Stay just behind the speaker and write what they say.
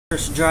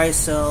First dry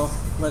cell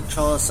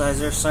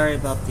electrolyzer. Sorry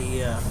about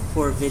the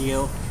poor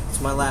video. It's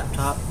my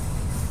laptop.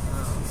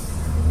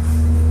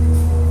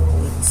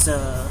 It's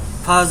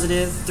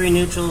positive, 3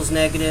 neutrals,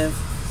 negative,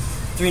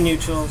 3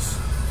 neutrals,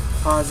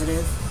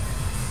 positive.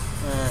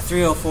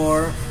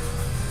 304.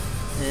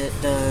 It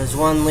does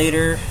 1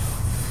 liter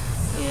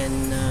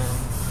in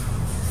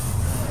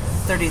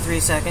 33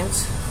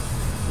 seconds.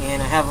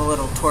 And I have a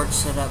little torch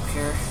set up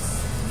here.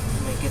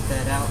 Let me get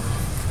that out.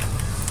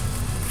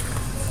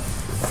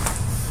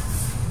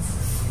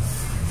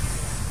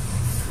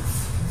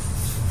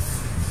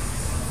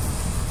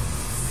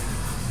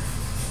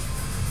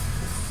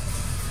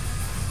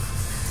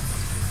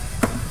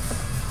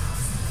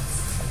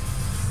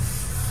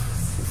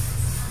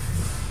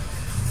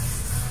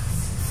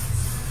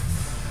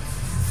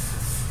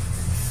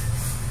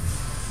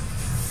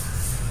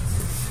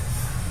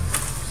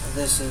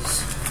 This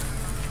is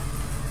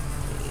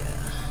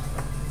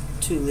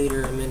a 2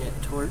 liter a minute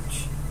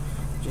torch,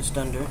 just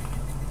under.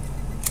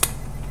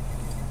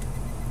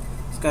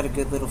 It's got a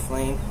good little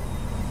flame.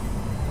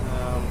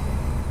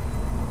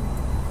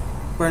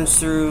 Burns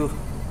through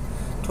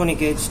 20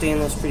 gauge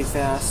stainless pretty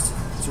fast.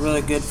 It's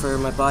really good for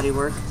my body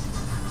work.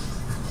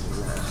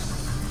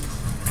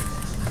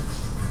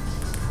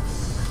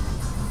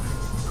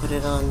 Put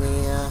it on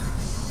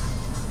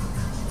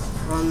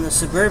the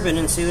Suburban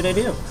and see what I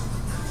do.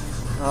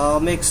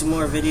 I'll make some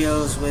more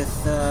videos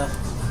with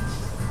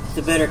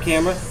the better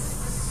camera,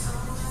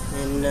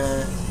 and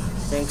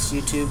thanks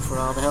YouTube for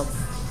all the help.